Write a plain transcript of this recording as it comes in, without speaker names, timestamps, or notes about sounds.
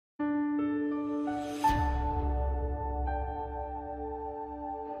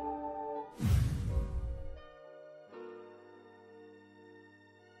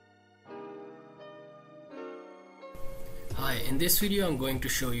this video I'm going to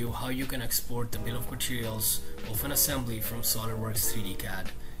show you how you can export the bill of materials of an assembly from SolidWorks 3D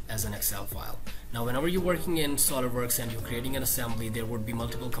CAD as an Excel file. Now whenever you're working in SolidWorks and you're creating an assembly, there would be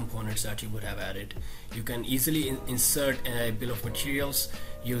multiple components that you would have added. You can easily insert a bill of materials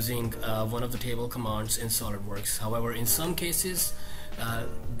using one of the table commands in SolidWorks. However, in some cases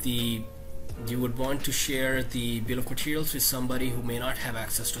you would want to share the bill of materials with somebody who may not have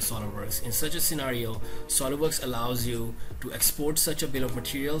access to SolidWorks. In such a scenario, SolidWorks allows you to export such a bill of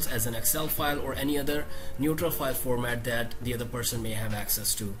materials as an Excel file or any other neutral file format that the other person may have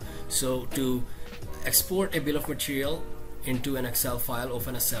access to. So to export a bill of material into an Excel file of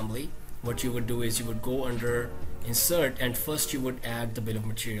an assembly, what you would do is you would go under Insert, and first you would add the bill of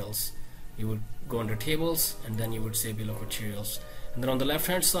materials. You would go under Tables, and then you would say Bill of Materials. And then on the left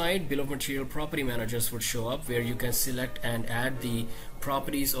hand side, Bill of Material Property Managers would show up, where you can select and add the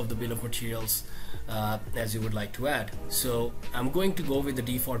properties of the bill of materials as you would like to add. So I'm going to go with the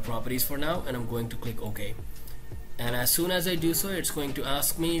default properties for now, and I'm going to click OK. And as soon as I do so, it's going to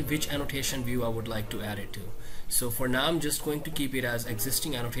ask me which annotation view I would like to add it to. So for now, I'm just going to keep it as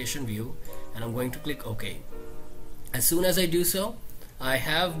existing annotation view, and I'm going to click OK. As soon as I do so, I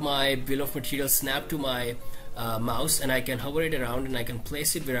have my bill of materials snapped to my mouse, and I can hover it around and I can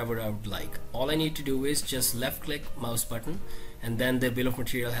place it wherever I would like. All I need to do is just left click mouse button, and then the bill of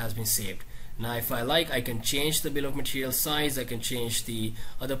material has been saved. Now if I like, I can change the bill of material size, I can change the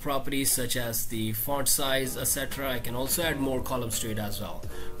other properties such as the font size, etc. I can also add more columns to it as well.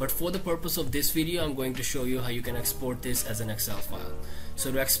 But for the purpose of this video, I'm going to show you how you can export this as an Excel file.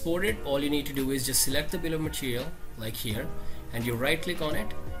 So to export it, all you need to do is just select the bill of material like here, and you right click on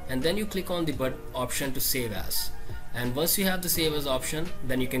it, and then you click on the option to save as. And once you have the save as option,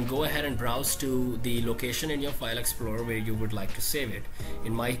 then you can go ahead and browse to the location in your file explorer where you would like to save it.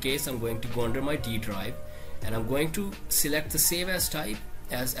 In my case, I'm going to go under my D drive, and I'm going to select the save as type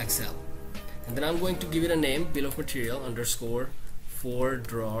as Excel, and then I'm going to give it a name, bill of material underscore 4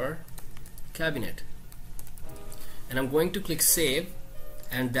 drawer cabinet, and I'm going to click save,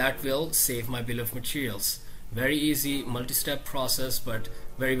 and that will save my bill of materials. Very easy multi-step process, but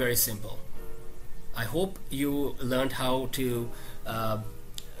very simple. I hope you learned how to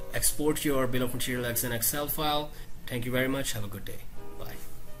export your bill of material as an Excel file. Thank you very much. Have a good day.